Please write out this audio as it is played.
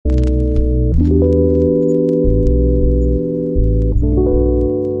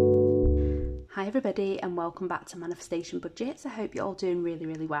everybody and welcome back to Manifestation Budgets. I hope you're all doing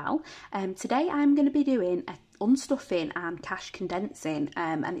really well. Today I'm going to be doing a unstuffing and cash condensing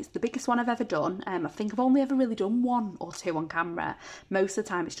and it's the biggest one I've ever done. I think I've only ever really done one or two on camera. Most of the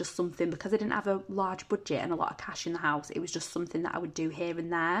time it's just something, because I didn't have a large budget and a lot of cash in the house, it was just something that I would do here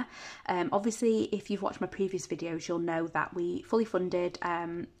and there. Obviously if you've watched my previous videos you'll know that we fully funded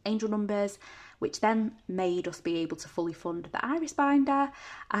angel numbers, which then made us be able to fully fund the iris binder,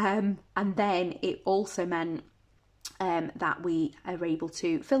 and then it also meant that we are able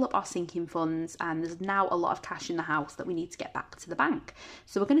to fill up our sinking funds, and there's now a lot of cash in the house that we need to get back to the bank.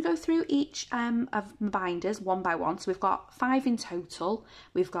 So we're going to go through each of my binders one by one. So we've got 5 in total.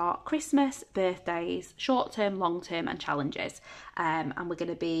 We've got Christmas, birthdays, short term, long term and challenges, and we're going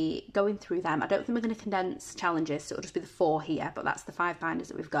to be going through them. I don't think we're going to condense challenges, so it'll just be the 4 here, but that's the 5 binders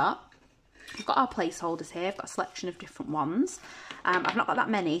that we've got. We've got our placeholders here. I've got a selection of different ones. I've not got that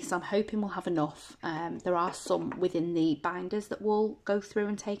many, so I'm hoping we'll have enough. There are some within the binders that we'll go through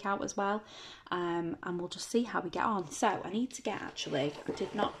and take out as well, and we'll just see how we get on. So I need to get, I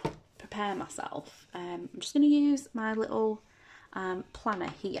did not prepare myself. I'm just going to use my little planner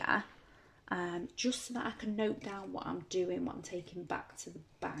here, just so that I can note down what I'm doing, what I'm taking back to the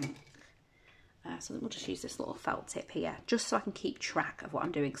bank. So we'll just use this little felt tip here, just so I can keep track of what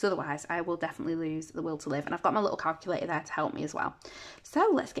I'm doing, because otherwise I will definitely lose the will to live. And I've got my little calculator there to help me as well. So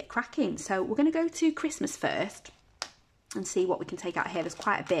let's get cracking. So we're going to go to Christmas first and see what we can take out here. There's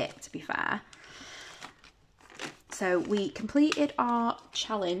quite a bit, to be fair. So we completed our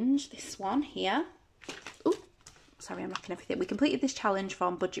challenge, this one here. Oh, sorry, I'm knocking everything. We completed this challenge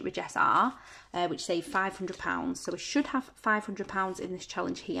from Budget with Jess R, which saved £500. So we should have £500 in this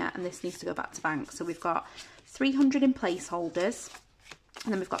challenge here, and this needs to go back to bank. So we've got 300 in placeholders,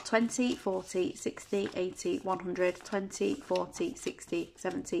 and then we've got 20, 40, 60, 80, 100, 20, 40, 60,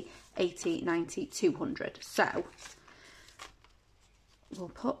 70, 80, 90, 200. So we'll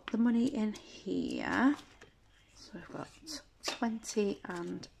put the money in here. So we've got 20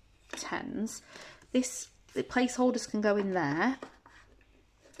 and 10s. The placeholders can go in there.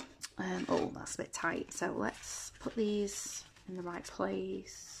 Oh, that's a bit tight. So let's put these in the right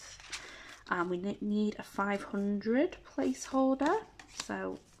place. And we need a 500 placeholder.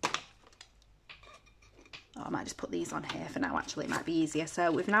 So I might just put these on here for now. Actually, it might be easier.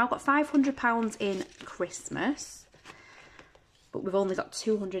 So we've now got £500 in Christmas, but we've only got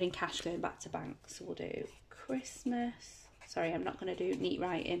 200 in cash going back to bank. So we'll do Christmas. Sorry, I'm not going to do neat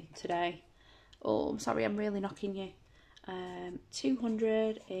writing today. Oh, I'm sorry, I'm really knocking you.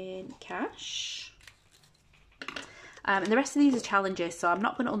 200 in cash. And the rest of these are challenges, so I'm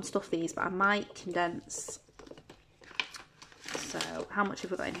not going to unstuff these, but I might condense. So how much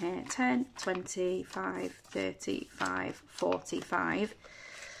have we got in here? 10, 25, 35, 45.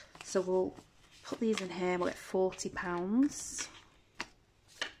 So we'll put these in here, we'll get £40.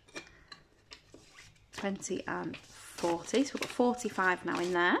 20 and 40, so we've got 45 now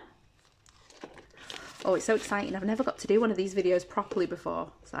in there. Oh, it's so exciting. I've never got to do one of these videos properly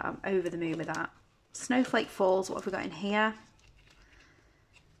before, so I'm over the moon with that. Snowflake Falls, what have we got in here?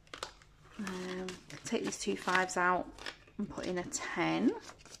 Take these 2 5s out and put in a 10.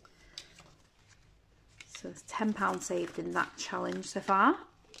 So there's £10 saved in that challenge so far.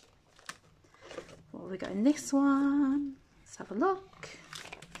 What have we got in this one? Let's have a look.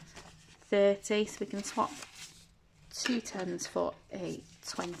 30, so we can swap 2 10s for a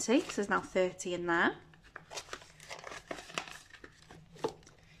 20. So there's now 30 in there.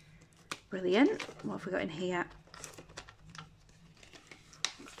 Brilliant. What have we got in here?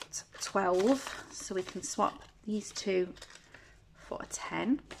 12. So we can swap these 2 for a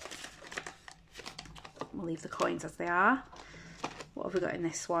 10. We'll leave the coins as they are. What have we got in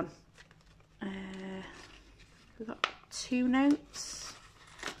this one? We've got 2 notes.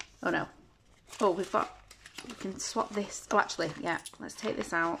 Oh no. Oh, we can swap this. Oh, actually, yeah, let's take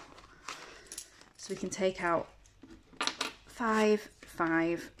this out. So we can take out 5,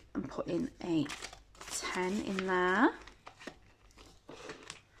 5, and put in a 10 in there.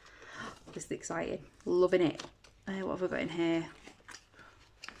 This is exciting. Loving it. What have we got in here?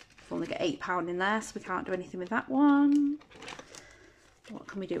 We've only got £8 in there, so we can't do anything with that one. What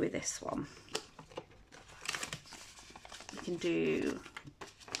can we do with this one? We can do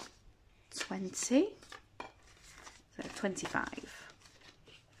 20. So 25.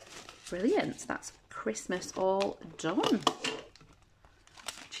 Brilliant. That's Christmas all done.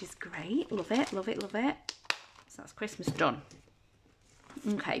 Which is great. Love it, love it, love it. So that's Christmas done.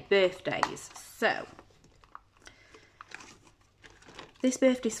 Okay, birthdays. So this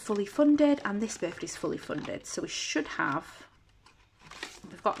birthday's fully funded and this birthday's fully funded. So we should have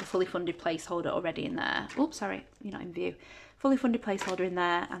we've got the fully funded placeholder already in there. Oops, sorry, you're not in view. Fully funded placeholder in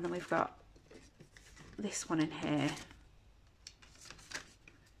there, and then we've got this one in here.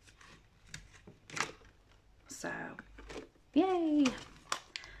 So, yay!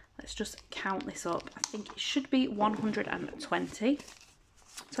 Let's just count this up. I think it should be 120.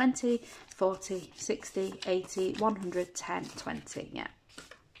 20, 40, 60, 80, 100, 10, 20, yeah.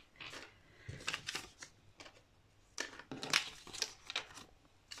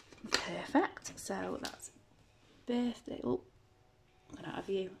 Perfect. So that's birthday. Oh, got out of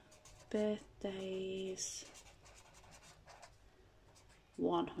view. Birthdays.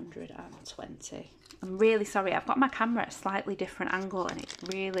 120. I'm really sorry. I've got my camera at a slightly different angle and it's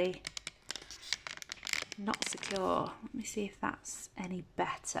really not secure. Let me see if that's any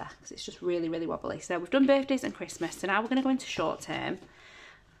better because it's just really, really wobbly. So we've done birthdays and Christmas. So now we're going to go into short term.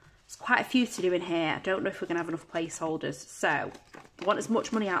 There's quite a few to do in here. I don't know if we're going to have enough placeholders. So I want as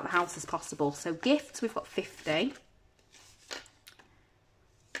much money out of the house as possible. So gifts, we've got 50.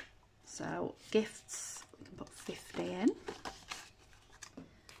 So gifts, we can put 50 in.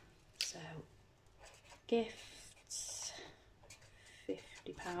 So gifts,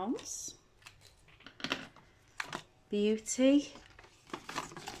 £50. Beauty,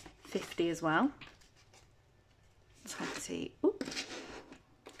 50 as well. 20, oop,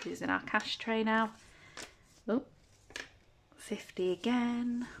 using our cash tray now. Oh, 50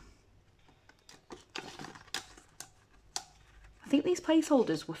 again. I think these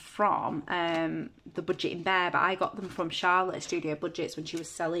placeholders were from the Budget in Bear, but I got them from Charlotte at Studio Budgets when she was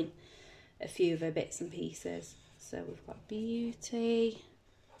selling a few of her bits and pieces. So we've got beauty.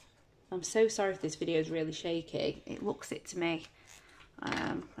 I'm so sorry if this video is really shaky. It looks it to me.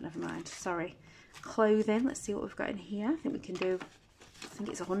 Never mind, sorry. Clothing, let's see what we've got in here. I think we can do, I think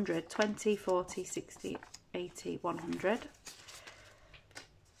it's 100. 20, 40, 60, 80, 100.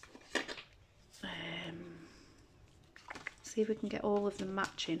 See if we can get all of them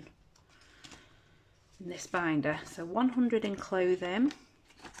matching in this binder. So 100 in clothing.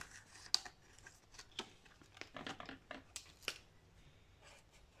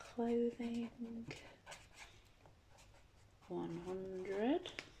 Clothing. 100.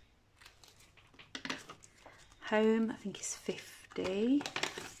 Home, I think is 50.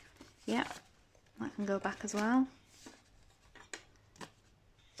 Yep, that can go back as well.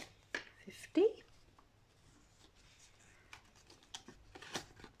 50.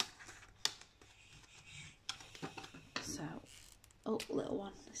 So, oh, little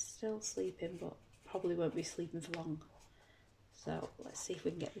one is still sleeping, but probably won't be sleeping for long. So let's see if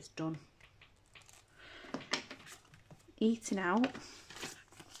we can get this done. Eating out,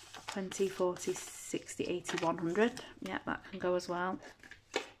 20, 40, 60, 80, 100. Yeah, that can go as well.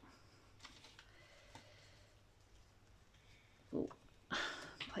 Ooh.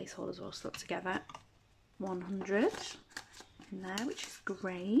 Placeholders all stuck together. 100 in there, which is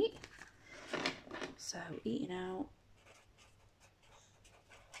great. So eating out,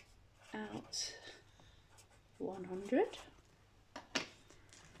 100.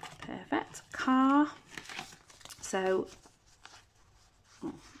 Perfect. Car. So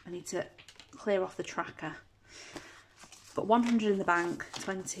I need to clear off the tracker. Got 100 in the bank,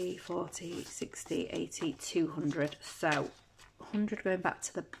 20, 40, 60, 80, 200. So 100 going back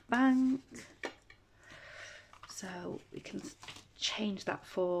to the bank. So we can change that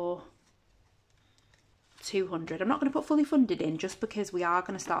for 200. I'm not going to put fully funded in just because we are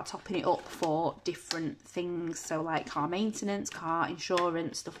going to start topping it up for different things. So like car maintenance, car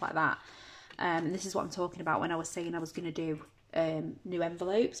insurance, stuff like that. And this is what I'm talking about when I was saying I was going to do new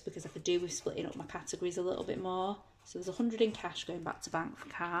envelopes, because I could do with splitting up my categories a little bit more. So there's 100 in cash going back to bank for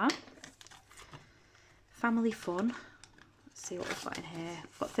car. Family fun. Let's see what we've got in here.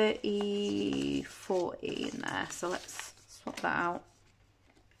 We've got 30, 40 in there. So let's swap that out.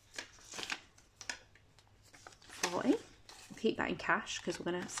 40. We'll keep that in cash because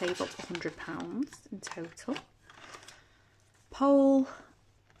we're going to save up £100 in total. Pole.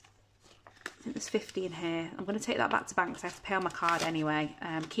 I think there's 50 in here. I'm going to take that back to bank because I have to pay on my card anyway.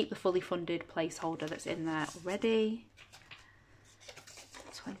 Keep the fully funded placeholder that's in there already.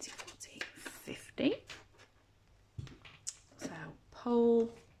 20, 40, 50. So,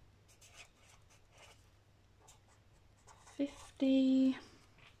 pole. 50.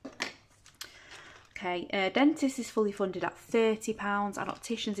 Okay, dentist is fully funded at £30. And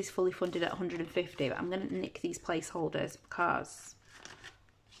opticians is fully funded at 150. But I'm going to nick these placeholders because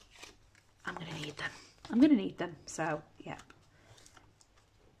I'm going to need them. I'm going to need them. So, yeah.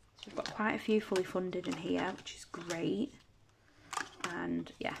 So we've got quite a few fully funded in here, which is great.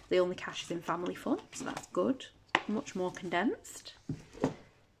 And, yeah, the only cash is in family fun, so that's good. Much more condensed.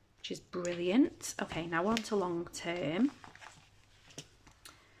 which is brilliant. Okay, now we're on to long term.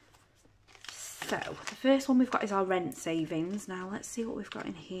 So the first one we've got is our rent savings. Now let's see what we've got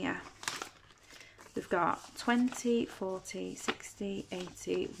in here. We've got 20, 40, 60,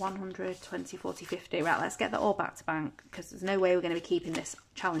 80, 100, 20, 40, 50. Right, let's get that all back to bank because there's no way we're going to be keeping this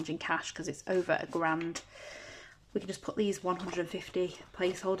challenge in cash because it's over £1,000. We can just put these 150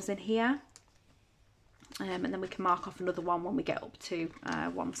 placeholders in here. And then we can mark off another one when we get up to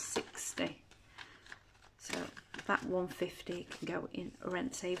 160. So that 150 can go in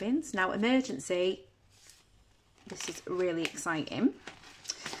rent savings. Now emergency, this is really exciting.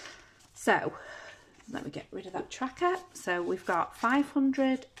 So let me get rid of that tracker. So we've got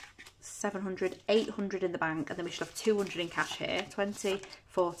 500, 700, 800 in the bank, and then we should have 200 in cash here. 20,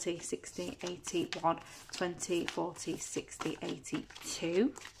 40, 60, 81, 20, 40, 60,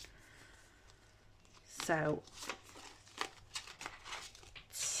 82. So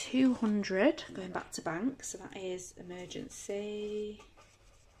 200 going back to bank, so that is emergency.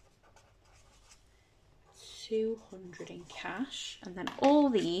 200 in cash, and then all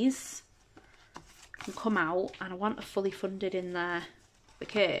these can come out, and I want a fully funded in there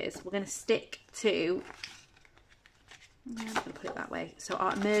because we're going to stick to, I'm going to put it that way, so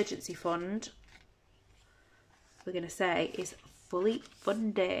our emergency fund, we're going to say, is fully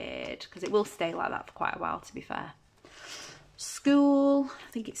funded because it will stay like that for quite a while, to be fair. School,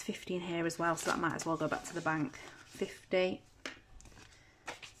 I think it's 50 in here as well, so that might as well go back to the bank. 50.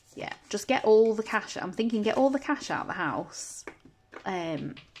 Yeah, just get all the cash. I'm thinking get all the cash out of the house,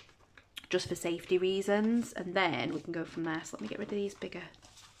 just for safety reasons, and then we can go from there. So let me get rid of these bigger.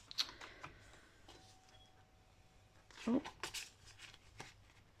 Oh,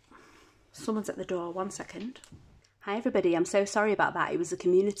 someone's at the door. 1 second. Hi everybody, I'm so sorry about that. It was a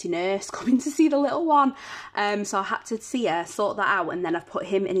community nurse coming to see the little one. So I had to see her, sort that out, and then I've put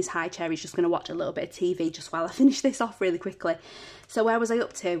him in his high chair. He's just going to watch a little bit of TV just while I finish this off really quickly. So where was I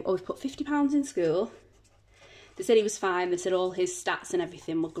up to? Oh, we've put £50 in school. They said he was fine. They said all his stats and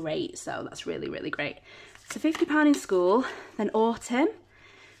everything were great. So that's really, really great. So £50 in school. Then autumn,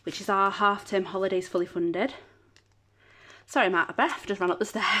 which is our half-term holidays fully funded. Sorry, I'm out of breath, just ran up the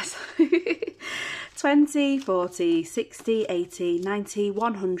stairs. 20, 40, 60, 80, 90,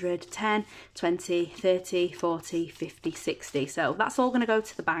 100, 10, 20, 30, 40, 50, 60. So that's all going to go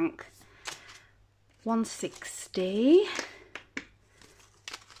to the bank. 160.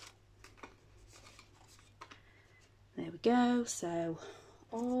 There we go. So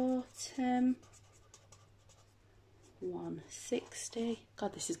autumn. 160.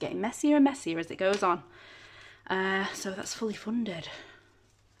 God, this is getting messier and messier as it goes on. So that's fully funded.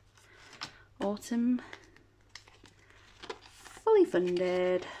 Autumn, fully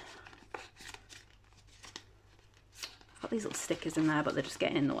funded. I've got these little stickers in there, but they're just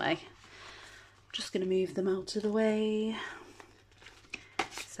getting in the way. I'm just going to move them out of the way.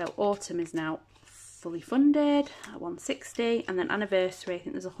 So autumn is now fully funded at 160, and then anniversary, I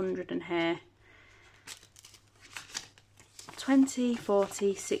think there's 100 in here. 20,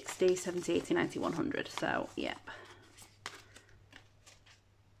 40, 60, 70, 80, 90, 100. So, yep.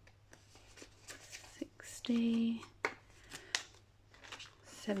 60,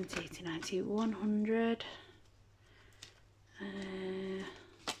 70, 80, 90, 100.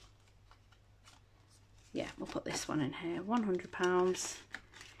 Yeah, we'll put this one in here. £100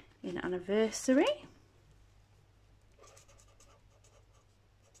 in anniversary.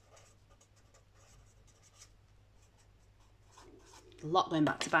 A lot going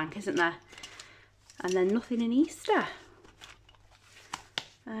back to bank, isn't there? And then nothing in Easter.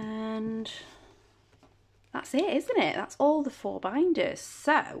 And that's it, isn't it? That's all the 4 binders.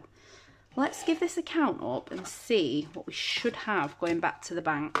 So let's give this account up and see what we should have going back to the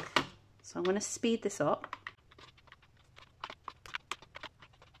bank. So I'm going to speed this up.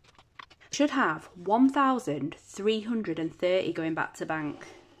 Should have 1,330 going back to bank.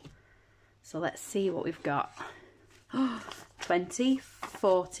 So let's see what we've got. 20,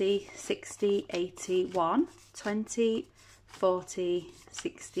 40, 60, 81, 20, 40,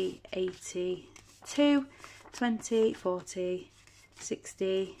 60, 82, 20, 40,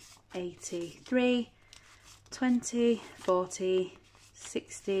 60, 83, 20, 40,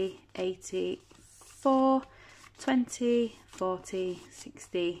 60, 84, 20, 40,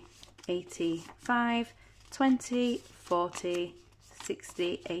 60, 85, 20, 40,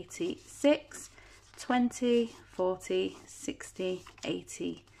 60, 86, 20, 40, 60,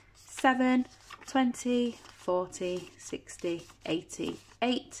 87, 20, 40, 60,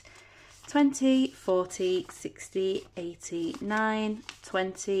 88, 20, 40, 60, 89,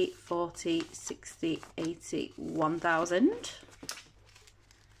 20, 40, 60, 80, 1,000.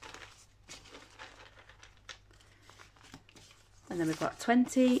 And then we've got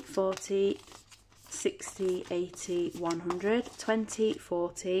 20, 40, 60, 80, 100, 20,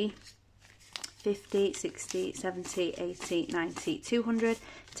 40, 50, 60, 70, 80, 90, 200,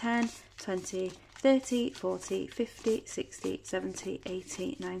 10, 20, 30, 40, 50, 60, 70,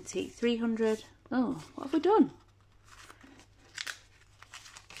 80, 90, 300. Oh, what have we done?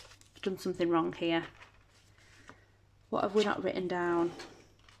 I've done something wrong here. What have we not written down?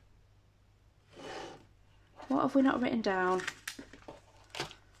 What have we not written down?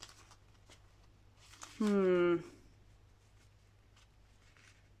 My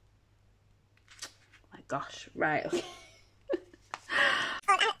gosh, right, okay.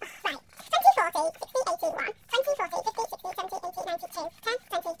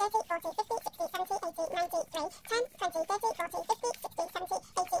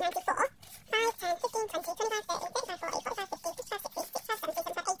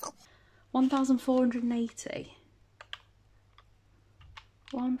 $1,480.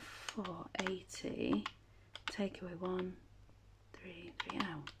 1,480. Take away 1, 3, 3,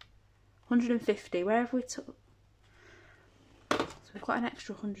 oh. 150. Where have we took? So we've got an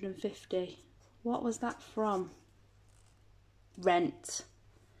extra 150. What was that from? Rent.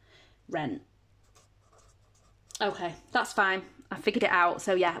 Rent. Okay, that's fine. I figured it out.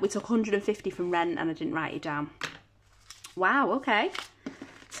 So yeah, we took 150 from rent and I didn't write it down. Wow, okay.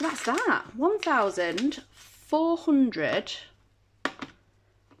 So that's that. 1,400.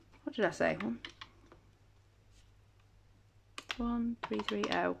 What did I say?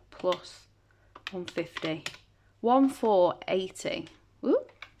 1,330 plus 150. 1,480. Ooh.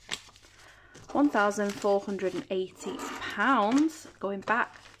 £1,480 going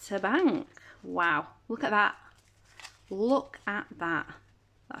back to bank. Wow, look at that. Look at that.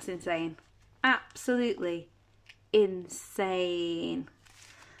 That's insane. Absolutely insane.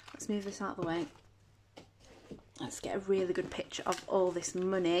 Let's move this out of the way. Let's get a really good picture of all this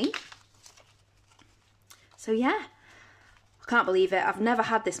money. So yeah, I can't believe it. I've never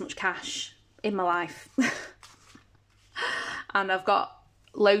had this much cash in my life. And I've got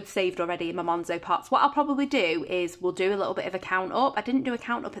loads saved already in my Monzo pots. What I'll probably do is we'll do a little bit of a count up. I didn't do a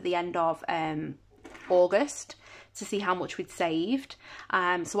count up at the end of August to see how much we'd saved.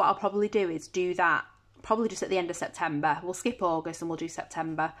 So what I'll probably do is do that probably just at the end of September. We'll skip August and we'll do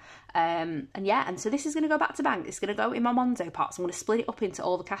September. And yeah, and so this is going to go back to bank. It's going to go in my Monzo pots. I'm going to split it up into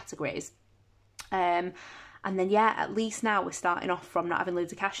all the categories. And then yeah, at least now we're starting off from not having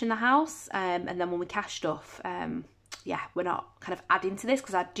loads of cash in the house. And then when we cash stuff, yeah, we're not kind of adding to this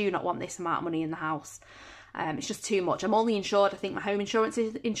because I do not want this amount of money in the house. It's just too much. I'm only insured, I think my home insurance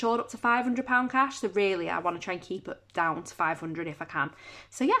is insured up to £500 cash. So really, I want to try and keep it down to 500 if I can.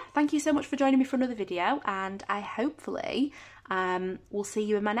 So yeah, thank you so much for joining me for another video. And I hopefully will see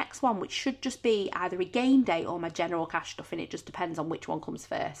you in my next one, which should just be either a game day or my general cash stuff. And it just depends on which one comes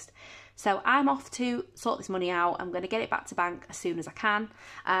first. So I'm off to sort this money out. I'm going to get it back to bank as soon as I can.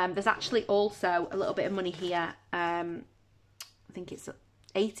 There's actually also a little bit of money here. I think it's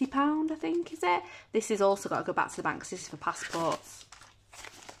 £80, I think, is it? This is also got to go back to the bank because this is for passports.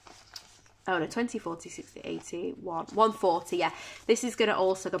 Oh no, 20, 40, 60, 80, 140, yeah. This is going to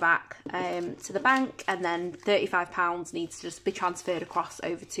also go back to the bank, and then £35 needs to just be transferred across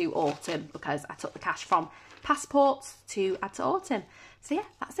over to autumn because I took the cash from passports to add to autumn. So yeah,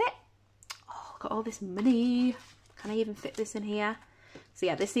 that's it. Oh, got all this money. Can I even fit this in here? So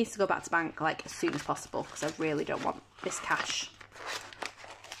yeah, this needs to go back to bank like as soon as possible because I really don't want this cash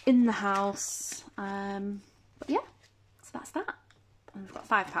in the house. But yeah, so that's that. And we've got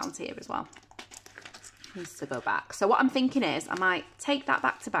 £5 here as well. Needs to go back. So what I'm thinking is I might take that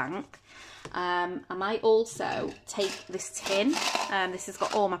back to bank. I might also take this tin. This has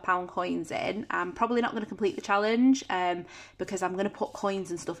got all my pound coins in. I'm probably not going to complete the challenge because I'm going to put coins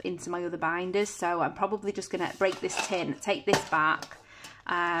and stuff into my other binders. So I'm probably just going to break this tin, take this back.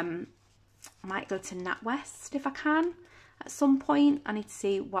 I might go to NatWest if I can. At some point, I need to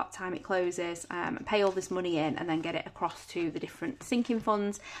see what time it closes and pay all this money in and then get it across to the different sinking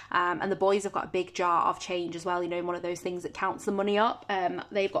funds. And the boys have got a big jar of change as well, you know, one of those things that counts the money up.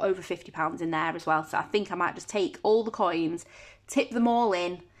 They've got over £50 in there as well. So I think I might just take all the coins, tip them all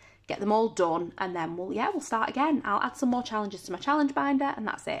in, get them all done, and then we'll start again. I'll add some more challenges to my challenge binder and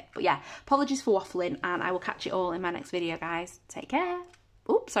that's it. But yeah, apologies for waffling and I will catch you all in my next video, guys. Take care.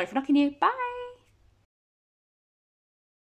 Oops, sorry for knocking you. Bye.